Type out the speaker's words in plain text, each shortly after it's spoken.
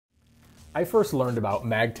I first learned about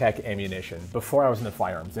Magtech ammunition before I was in the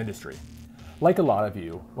firearms industry. Like a lot of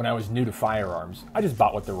you, when I was new to firearms, I just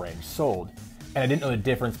bought what the range sold, and I didn't know the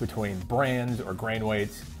difference between brands or grain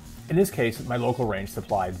weights. In this case, my local range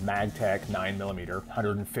supplied Magtech 9mm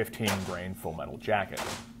 115 grain full metal jacket.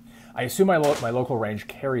 I assume my local range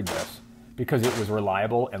carried this because it was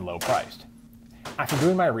reliable and low priced. After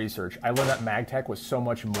doing my research, I learned that Magtech was so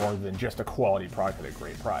much more than just a quality product at a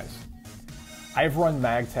great price. I've run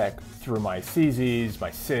Magtech through my CZs, my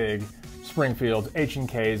SIG, Springfields,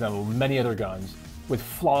 H&Ks, and many other guns with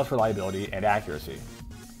flawless reliability and accuracy.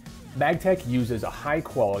 Magtech uses a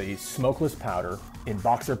high-quality smokeless powder in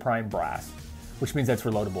boxer prime brass, which means that's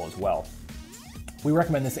reloadable as well. We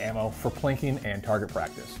recommend this ammo for plinking and target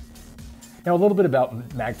practice. Now a little bit about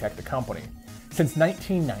Magtech, the company. Since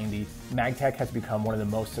 1990, Magtech has become one of the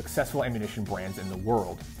most successful ammunition brands in the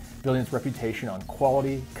world, building its reputation on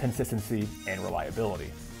quality, consistency, and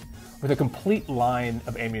reliability. With a complete line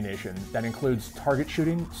of ammunition that includes target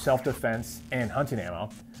shooting, self-defense, and hunting ammo,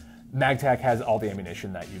 Magtech has all the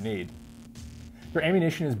ammunition that you need. Their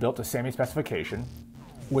ammunition is built to SAMI specification,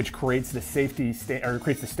 which creates the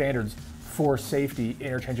standards for safety,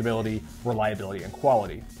 interchangeability, reliability, and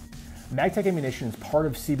quality. Magtech ammunition is part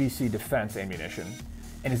of CBC Defense ammunition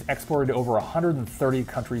and is exported to over 130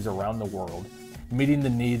 countries around the world, meeting the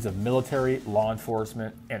needs of military, law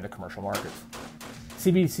enforcement, and the commercial markets.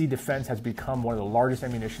 CBC Defense has become one of the largest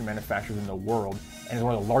ammunition manufacturers in the world and is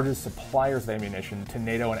one of the largest suppliers of ammunition to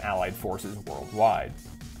NATO and allied forces worldwide.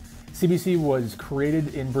 CBC was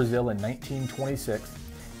created in Brazil in 1926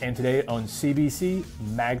 and today owns CBC,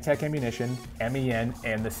 Magtech Ammunition, MEN,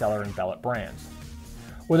 and the Cellar and Bellet brands.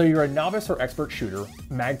 Whether you're a novice or expert shooter,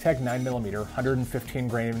 Magtech 9mm 115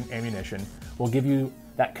 grain ammunition will give you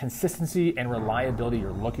that consistency and reliability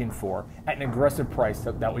you're looking for at an aggressive price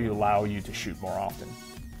that will allow you to shoot more often.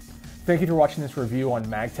 Thank you for watching this review on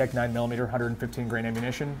Magtech 9mm 115 grain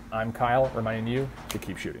ammunition. I'm Kyle, reminding you to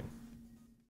keep shooting.